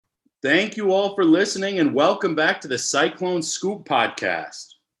Thank you all for listening and welcome back to the Cyclone Scoop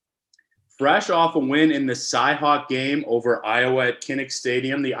podcast. Fresh off a win in the Cyhawk game over Iowa at Kinnick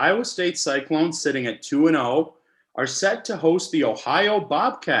Stadium, the Iowa State Cyclones, sitting at 2-0, are set to host the Ohio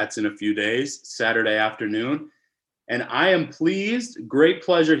Bobcats in a few days, Saturday afternoon. And I am pleased, great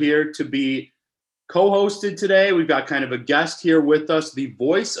pleasure here to be co-hosted today. We've got kind of a guest here with us, the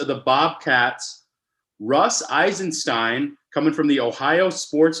voice of the Bobcats, Russ Eisenstein, coming from the Ohio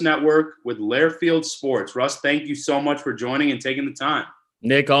Sports Network with Lairfield Sports. Russ, thank you so much for joining and taking the time.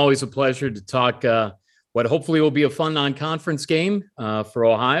 Nick, always a pleasure to talk what hopefully will be a fun non-conference game for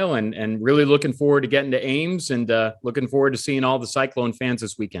Ohio, and really looking forward to getting to Ames and looking forward to seeing all the Cyclone fans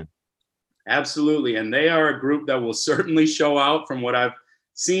this weekend. Absolutely, and they are a group that will certainly show out from what I've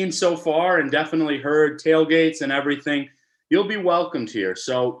seen so far and definitely heard tailgates and everything. You'll be welcomed here.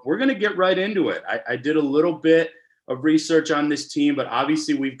 So we're going to get right into it. I did a little bit of research on this team, but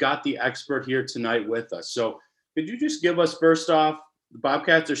obviously we've got the expert here tonight with us. So could you just give us, first off, the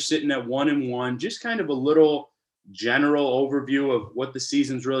Bobcats are sitting at 1-1, just kind of a little general overview of what the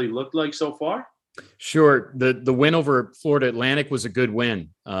season's really looked like so far? Sure. The win over Florida Atlantic was a good win.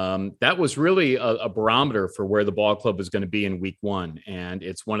 That was really a barometer for where the ball club is going to be in week one. And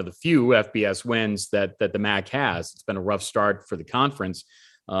it's one of the few FBS wins that the MAC has. It's been a rough start for the conference.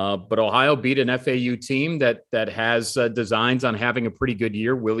 But Ohio beat an FAU team that has designs on having a pretty good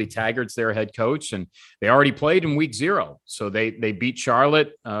year. Willie Taggart's their head coach, and they already played in week 0. So they beat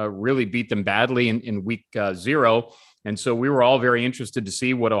Charlotte, really beat them badly in week 0. And so we were all very interested to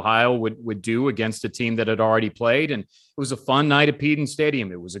see what Ohio would do against a team that had already played. And it was a fun night at Peden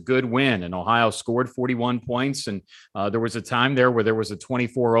Stadium. It was a good win, and Ohio scored 41 points. And there was a time there where there was a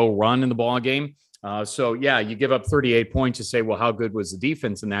 24-0 run in the ball game. So, you give up 38 points. You say, well, how good was the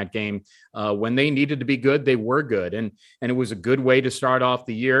defense in that game? When they needed to be good, they were good. And it was a good way to start off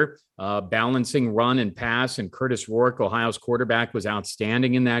the year, balancing run and pass. And Curtis Rourke, Ohio's quarterback, was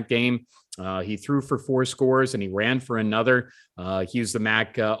outstanding in that game. He threw for 4 scores and he ran for another. He's the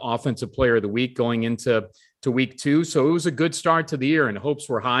MAC Offensive Player of the Week going into week 2. So it was a good start to the year, and hopes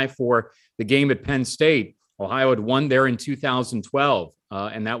were high for the game at Penn State. Ohio had won there in 2012,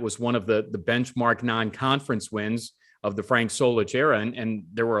 and that was one of the benchmark non-conference wins of the Frank Solich era. And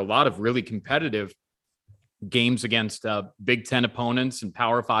there were a lot of really competitive games against Big Ten opponents and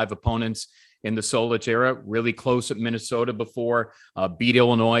Power 5 opponents in the Solich era. Really close at Minnesota before, beat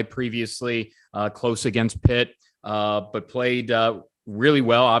Illinois previously, close against Pitt, but played really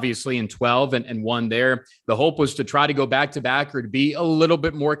well, obviously, in 12 and won there. The hope was to try to go back-to-back or to be a little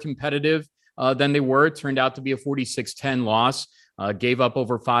bit more competitive than they were. It turned out to be a 46-10 loss. Gave up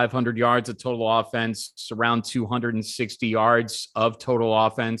over 500 yards of total offense, around 260 yards of total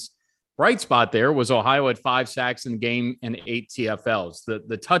offense. Bright spot there was Ohio had 5 sacks in the game and 8 TFLs.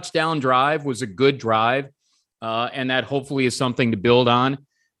 The touchdown drive was a good drive, and that hopefully is something to build on.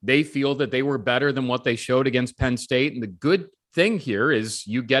 They feel that they were better than what they showed against Penn State, and the good thing here is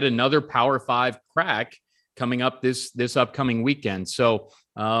you get another Power 5 crack coming up this upcoming weekend. So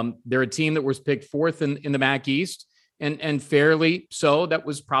they're a team that was picked 4th in the MAC East, and fairly so. That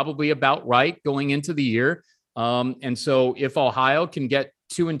was probably about right going into the year. And so if Ohio can get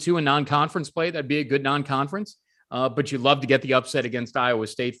 2-2 in non-conference play, that'd be a good non-conference. But you'd love to get the upset against Iowa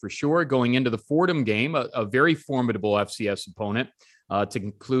State for sure, going into the Fordham game, a very formidable FCS opponent, to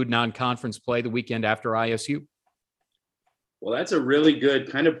conclude non-conference play the weekend after ISU. Well, that's a really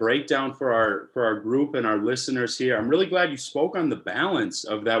good kind of breakdown for our group and our listeners here. I'm really glad you spoke on the balance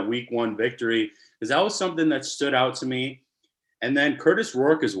of that week 1 victory, because that was something that stood out to me. And then Curtis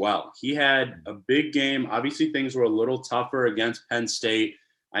Rourke as well. He had a big game. Obviously, things were a little tougher against Penn State.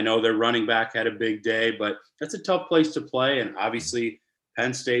 I know their running back had a big day, but that's a tough place to play. And obviously,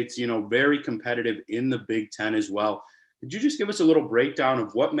 Penn State's, very competitive in the Big Ten as well. Could you just give us a little breakdown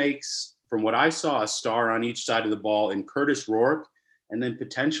of what makes, from what I saw, a star on each side of the ball in Curtis Rourke, and then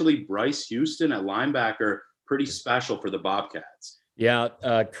potentially Bryce Houston at linebacker, pretty special for the Bobcats? Yeah,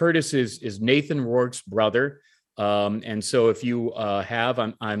 Curtis is Nathan Rourke's brother. And so if you have,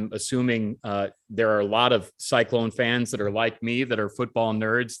 I'm assuming there are a lot of Cyclone fans that are like me, that are football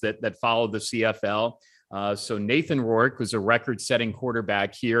nerds that follow the CFL. So Nathan Rourke was a record-setting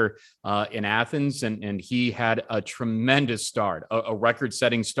quarterback here in Athens, and he had a tremendous start, a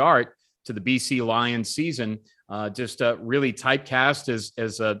record-setting start to the BC Lions season, just really typecast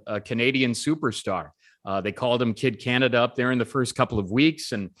as a Canadian superstar. They called him Kid Canada up there in the first couple of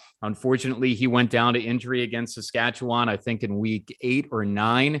weeks. And unfortunately, he went down to injury against Saskatchewan, I think in week 8 or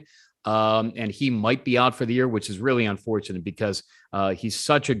 9. And he might be out for the year, which is really unfortunate because he's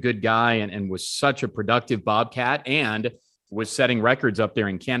such a good guy and was such a productive Bobcat. And was setting records up there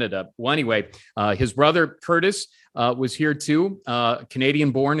in Canada. Well, anyway, his brother Curtis was here too,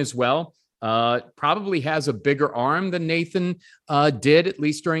 Canadian born as well. Probably has a bigger arm than Nathan did, at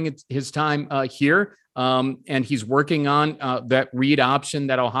least during his time here. And he's working on that read option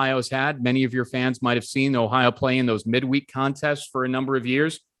that Ohio's had. Many of your fans might have seen Ohio play in those midweek contests for a number of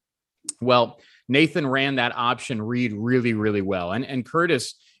years. Well, Nathan ran that option read really, really well. And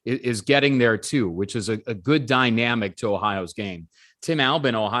Curtis is getting there too, which is a good dynamic to Ohio's game. Tim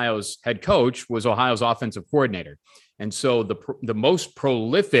Albin, Ohio's head coach, was Ohio's offensive coordinator. And so the most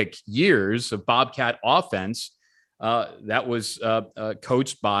prolific years of Bobcat offense, that was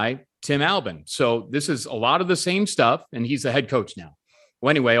coached by Tim Albin. So this is a lot of the same stuff, and he's the head coach now. Well,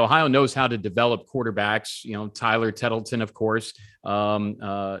 anyway, Ohio knows how to develop quarterbacks, Tyler Tettleton, of course, and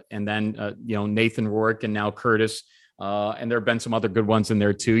then, Nathan Rourke and now Curtis. And there have been some other good ones in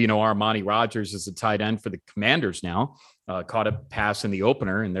there too. Armani Rogers is a tight end for the Commanders now, caught a pass in the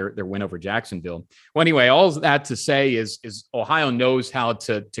opener and their win over Jacksonville. Well, anyway, all that to say is Ohio knows how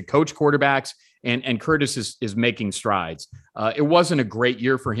to coach quarterbacks, and Curtis is making strides. It wasn't a great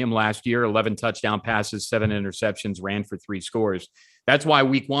year for him last year, 11 touchdown passes, 7 interceptions, ran for 3 scores. That's why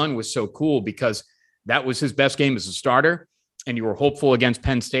week 1 was so cool, because that was his best game as a starter. And you were hopeful against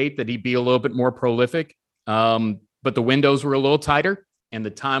Penn State that he'd be a little bit more prolific. But the windows were a little tighter and the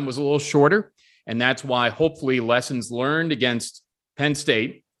time was a little shorter. And that's why hopefully lessons learned against Penn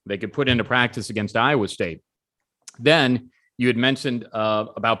State, they could put into practice against Iowa State. Then you had mentioned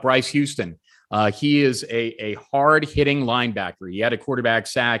about Bryce Houston. He is a hard-hitting linebacker. He had a quarterback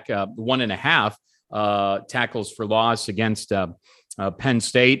sack, 1.5 tackles for loss against Penn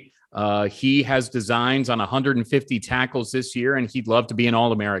State. He has designs on 150 tackles this year, and he'd love to be an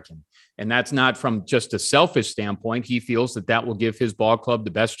All-American. And that's not from just a selfish standpoint. He feels that will give his ball club the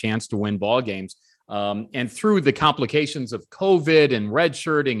best chance to win ball games. And through the complications of COVID and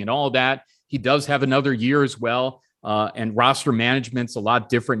redshirting and all that, he does have another year as well. And roster management's a lot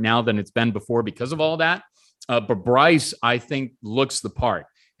different now than it's been before because of all that. But Bryce, I think, looks the part.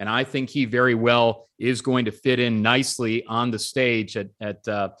 And I think he very well is going to fit in nicely on the stage at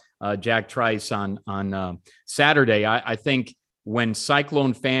Jack Trice on Saturday. I think when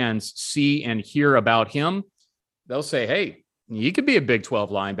Cyclone fans see and hear about him, they'll say, hey, he could be a Big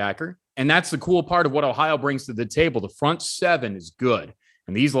 12 linebacker. And that's the cool part of what Ohio brings to the table. The front 7 is good.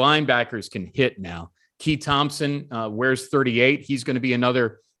 And these linebackers can hit now. Key Thompson wears 38. He's going to be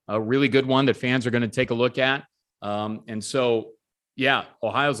another really good one that fans are going to take a look at. And so, yeah,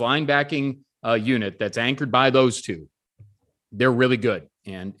 Ohio's linebacking unit that's anchored by those two, they're really good.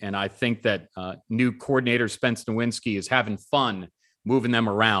 And I think that new coordinator Spence Nowinski is having fun moving them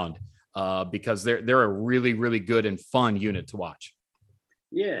around because they're a really, really good and fun unit to watch.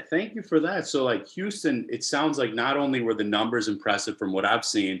 Yeah, thank you for that. So like Houston, it sounds like not only were the numbers impressive from what I've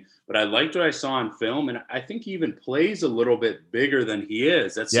seen, but I liked what I saw on film. And I think he even plays a little bit bigger than he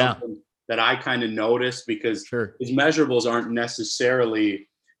is. That's something that I kind of noticed because his measurables aren't necessarily,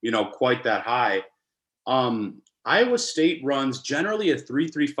 quite that high. Iowa State runs generally a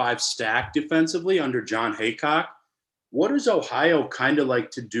 3-3-5 stack defensively under John Haycock. What does Ohio kind of like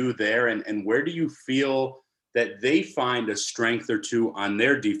to do there? And where do you feel that they find a strength or two on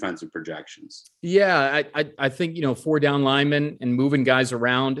their defensive projections? Yeah, I think, 4 down linemen and moving guys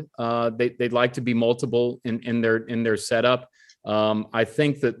around, they'd like to be multiple in their setup. I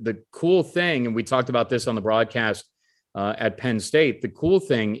think that the cool thing, and we talked about this on the broadcast at Penn State, the cool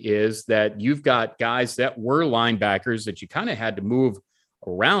thing is that you've got guys that were linebackers that you kind of had to move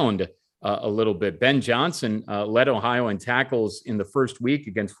around a little bit. Ben Johnson led Ohio in tackles in the first week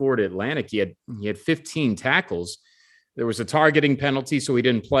against Florida Atlantic. He had 15 tackles. There was a targeting penalty, so he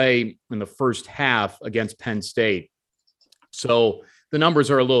didn't play in the first half against Penn State. So the numbers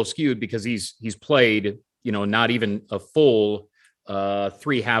are a little skewed because he's played, not even a full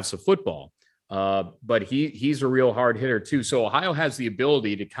 3 halves of football. But he's a real hard hitter too. So Ohio has the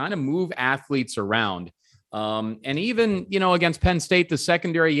ability to kind of move athletes around. And even, against Penn State, the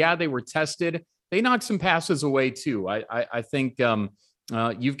secondary, they were tested. They knocked some passes away too. I think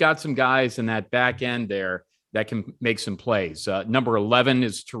you've got some guys in that back end there that can make some plays. Number 11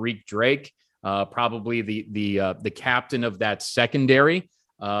 is Tariq Drake, probably the captain of that secondary.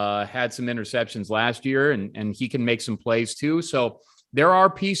 Had some interceptions last year, and he can make some plays too. So there are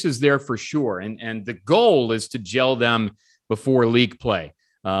pieces there for sure. And the goal is to gel them before league play.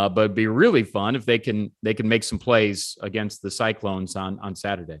 But it'd be really fun if they can make some plays against the Cyclones on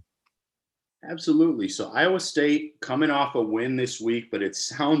Saturday. Absolutely. So Iowa State coming off a win this week, but it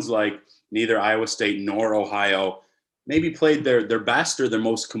sounds like neither Iowa State nor Ohio maybe played their best or their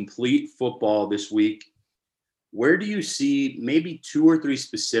most complete football this week. where do you see maybe two or three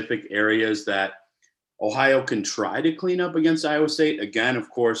specific areas that Ohio can try to clean up against Iowa State? Again, of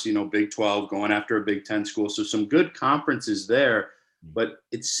course, Big 12 going after a Big 10 school. So some good conferences there. But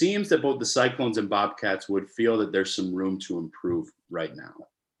it seems that both the Cyclones and Bobcats would feel that there's some room to improve right now.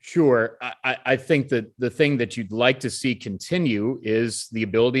 Sure. I think that the thing that you'd like to see continue is the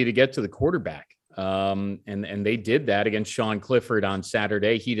ability to get to the quarterback. And they did that against Sean Clifford on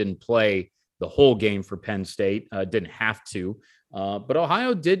Saturday. He didn't play the whole game for Penn State, didn't have to. But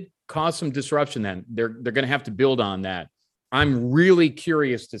Ohio did cause some disruption then. They're going to have to build on that. I'm really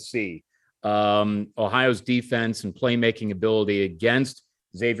curious to see Ohio's defense and playmaking ability against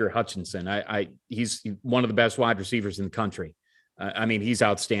Xavier Hutchinson. He's one of the best wide receivers in the country. I mean, he's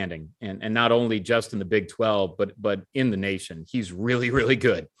outstanding, and not only just in the Big 12, but in the nation. He's really, really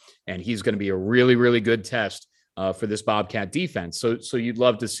good, and he's going to be a really, really good test for this Bobcat defense. So you'd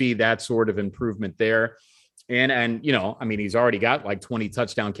love to see that sort of improvement there. And I mean, he's already got like 20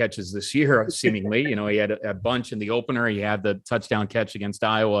 touchdown catches this year, seemingly. He had a bunch in the opener. He had the touchdown catch against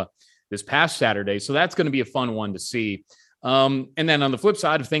Iowa this past Saturday. So that's going to be a fun one to see. And then on the flip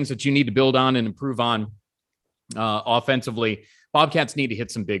side of things that you need to build on and improve on offensively, Bobcats need to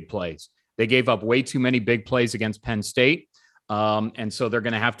hit some big plays. They gave up way too many big plays against Penn State. And so they're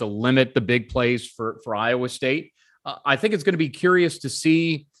going to have to limit the big plays for Iowa State. I think it's going to be curious to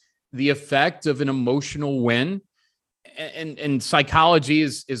see the effect of an emotional win. And psychology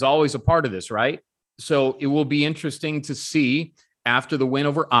is always a part of this, right? So it will be interesting to see after the win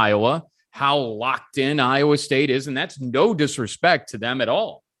over Iowa how locked in Iowa State is. And that's no disrespect to them at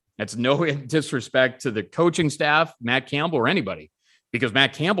all. That's no disrespect to the coaching staff, Matt Campbell, or anybody, because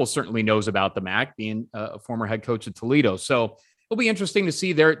Matt Campbell certainly knows about the MAC, being a former head coach at Toledo. So it'll be interesting to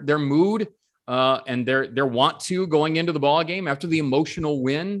see their mood and their want to going into the ball game after the emotional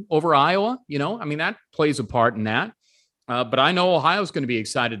win over Iowa. I mean, that plays a part in that. But I know Ohio's going to be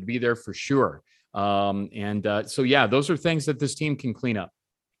excited to be there for sure. So yeah, those are things that this team can clean up.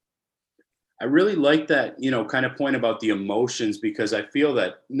 I really like that, kind of point about the emotions, because I feel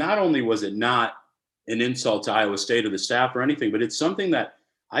that not only was it not an insult to Iowa State or the staff or anything, but it's something that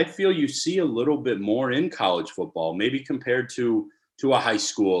I feel you see a little bit more in college football, maybe compared to a high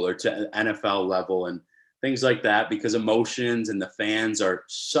school or to NFL level and things like that, because emotions and the fans are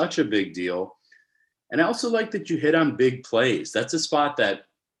such a big deal. And I also like that you hit on big plays. That's a spot that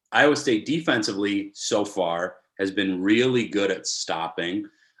Iowa State defensively so far has been really good at stopping.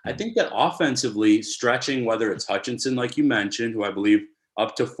 I think that offensively, stretching, whether it's Hutchinson, like you mentioned, who I believe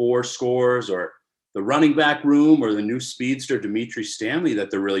up to 4 scores, or the running back room, or the new speedster, Dimitri Stanley, that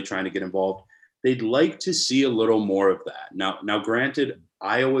they're really trying to get involved, they'd like to see a little more of that. Now, granted,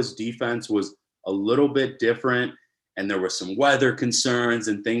 Iowa's defense was a little bit different, and there were some weather concerns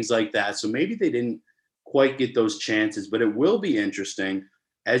and things like that. So maybe they didn't quite get those chances, but it will be interesting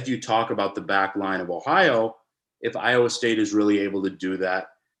as you talk about the back line of Ohio, if Iowa State is really able to do that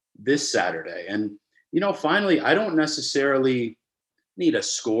this Saturday. And, finally, I don't necessarily need a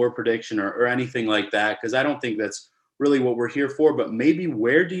score prediction or anything like that, because I don't think that's really what we're here for. But maybe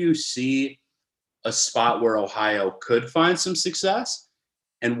where do you see a spot where Ohio could find some success?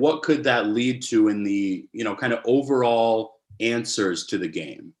 And what could that lead to in the, kind of overall answers to the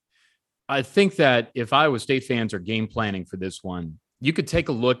game? I think that if Iowa State fans are game planning for this one, you could take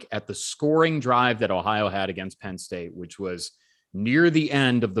a look at the scoring drive that Ohio had against Penn State, which was near the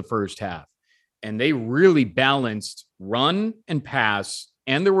end of the first half. And they really balanced run and pass.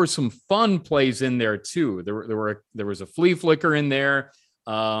 And there were some fun plays in there too. There was a flea flicker in there.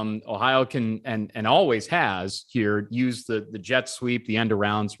 Ohio can and always has here used the jet sweep, the end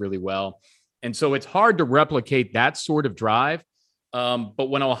arounds really well. And so it's hard to replicate that sort of drive. But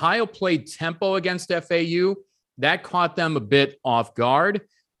when Ohio played tempo against FAU, that caught them a bit off guard.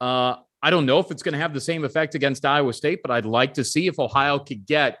 I don't know if it's going to have the same effect against Iowa State, but I'd like to see if Ohio could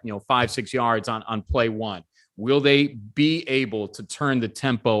get, 5-6 yards on play one. Will they be able to turn the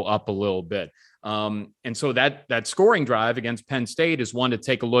tempo up a little bit? And so that scoring drive against Penn State is one to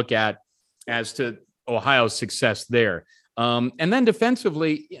take a look at as to Ohio's success there. And then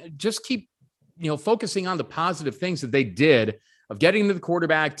defensively, just keep, focusing on the positive things that they did of getting to the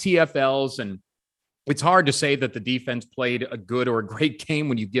quarterback, TFLs. And it's hard to say that the defense played a good or a great game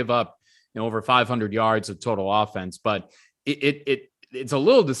when you give up over 500 yards of total offense, but it's a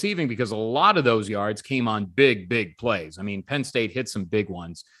little deceiving because a lot of those yards came on big plays. I mean, Penn State hit some big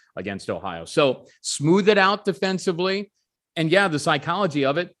ones against Ohio. So smooth it out defensively. And yeah, the psychology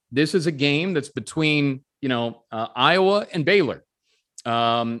of it, this is a game that's between, Iowa and Baylor.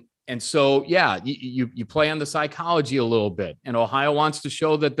 And so, yeah, you play on the psychology a little bit, and Ohio wants to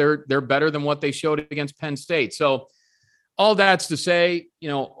show that they're better than what they showed against Penn State. So all that's to say,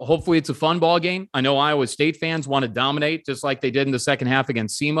 hopefully it's a fun ball game. I know Iowa State fans want to dominate just like they did in the second half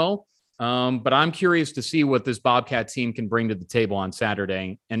against SEMO. But I'm curious to see what this Bobcat team can bring to the table on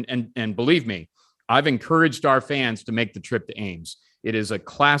Saturday. And believe me, I've encouraged our fans to make the trip to Ames. It is a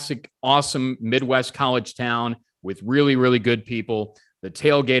classic, awesome Midwest college town with really, really good people. The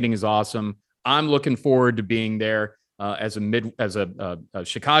tailgating is awesome. I'm looking forward to being there as a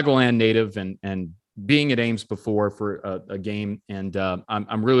Chicagoland native and being at Ames before for a game. And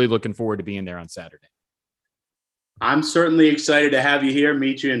I'm really looking forward to being there on Saturday. I'm certainly excited to have you here,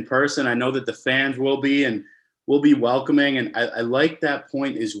 meet you in person. I know that the fans will be, and will be welcoming. And I like that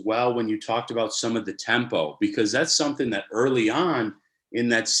point as well when you talked about some of the tempo, because that's something that early on in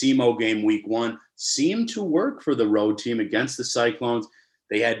that SEMO game week 1 seemed to work for the road team against the Cyclones.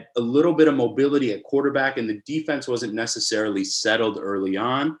 They had a little bit of mobility at quarterback, and the defense wasn't necessarily settled early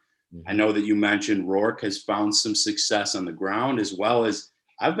on. Mm-hmm. I know that you mentioned Rourke has found some success on the ground, as well as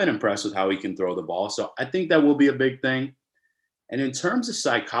I've been impressed with how he can throw the ball. So I think that will be a big thing. And in terms of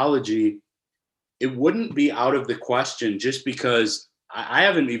psychology, it wouldn't be out of the question, just because I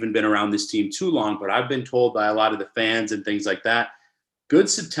haven't even been around this team too long, but I've been told by a lot of the fans and things like that, good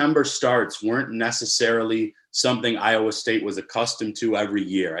September starts weren't necessarily something Iowa State was accustomed to every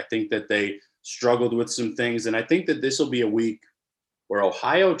year. I think that they struggled with some things, and I think that this will be a week where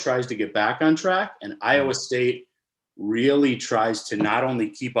Ohio tries to get back on track and Iowa State really tries to not only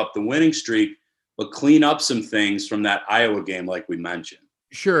keep up the winning streak, but clean up some things from that Iowa game, like we mentioned.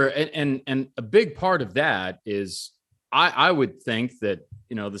 Sure. And a big part of that is I would think that,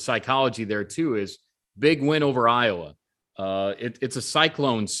 the psychology there too is big win over Iowa. It's a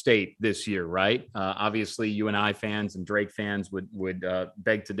Cyclone state this year, right? Obviously UNI fans and Drake fans would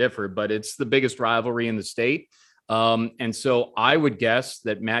beg to differ, but it's the biggest rivalry in the state. And so I would guess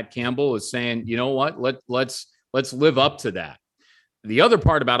that Matt Campbell is saying, you know what, let's live up to that. The other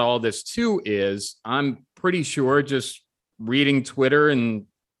part about all this too is I'm pretty sure, just reading Twitter and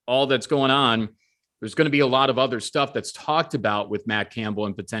all that's going on, there's going to be a lot of other stuff that's talked about with Matt Campbell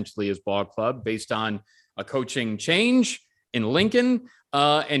and potentially his ball club based on a coaching change in Lincoln.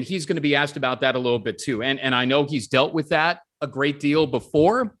 And he's going to be asked about that a little bit too. And I know he's dealt with that a great deal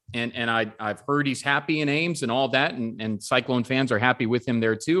before. And I've heard he's happy in Ames and all that. And Cyclone fans are happy with him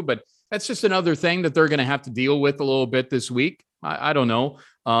there too. But that's just another thing that they're going to have to deal with a little bit this week. I don't know.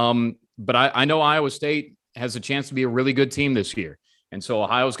 But I know Iowa State has a chance to be a really good team this year. And so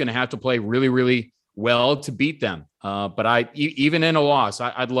Ohio's going to have to play really, really well to beat them. But even in a loss,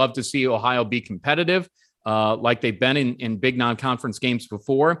 I'd love to see Ohio be competitive like they've been in big non-conference games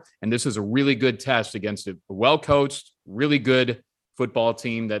before. And this is a really good test against a well-coached, really good football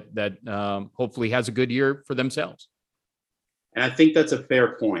team that hopefully has a good year for themselves. And I think that's a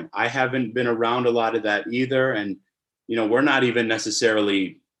fair point. I haven't been around a lot of that either. And, we're not even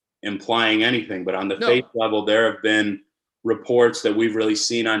necessarily implying anything, but on the face level, there have been reports that we've really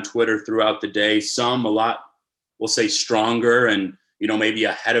seen on Twitter throughout the day. Some a lot, we'll say, stronger and, maybe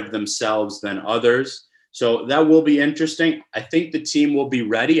ahead of themselves than others. So that will be interesting. I think the team will be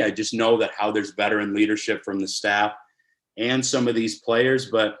ready. I just know that how there's veteran leadership from the staff and some of these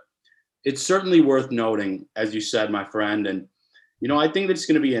players, but it's certainly worth noting, as you said, my friend. And, I think that it's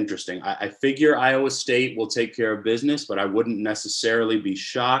going to be interesting. I figure Iowa State will take care of business, but I wouldn't necessarily be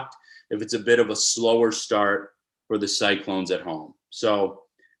shocked if it's a bit of a slower start for the Cyclones at home. So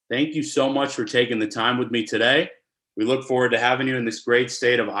thank you so much for taking the time with me today. We look forward to having you in this great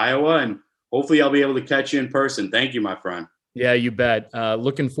state of Iowa, and hopefully I'll be able to catch you in person. Thank you, my friend. Yeah, you bet.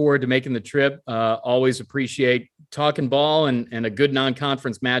 Looking forward to making the trip. Always appreciate talking ball and a good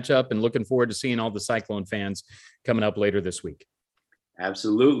non-conference matchup, and looking forward to seeing all the Cyclone fans coming up later this week.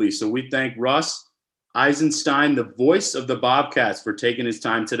 Absolutely. So we thank Russ Eisenstein, the voice of the Bobcats, for taking his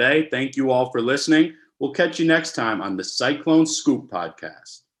time today. Thank you all for listening. We'll catch you next time on the Cyclone Scoop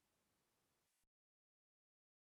podcast.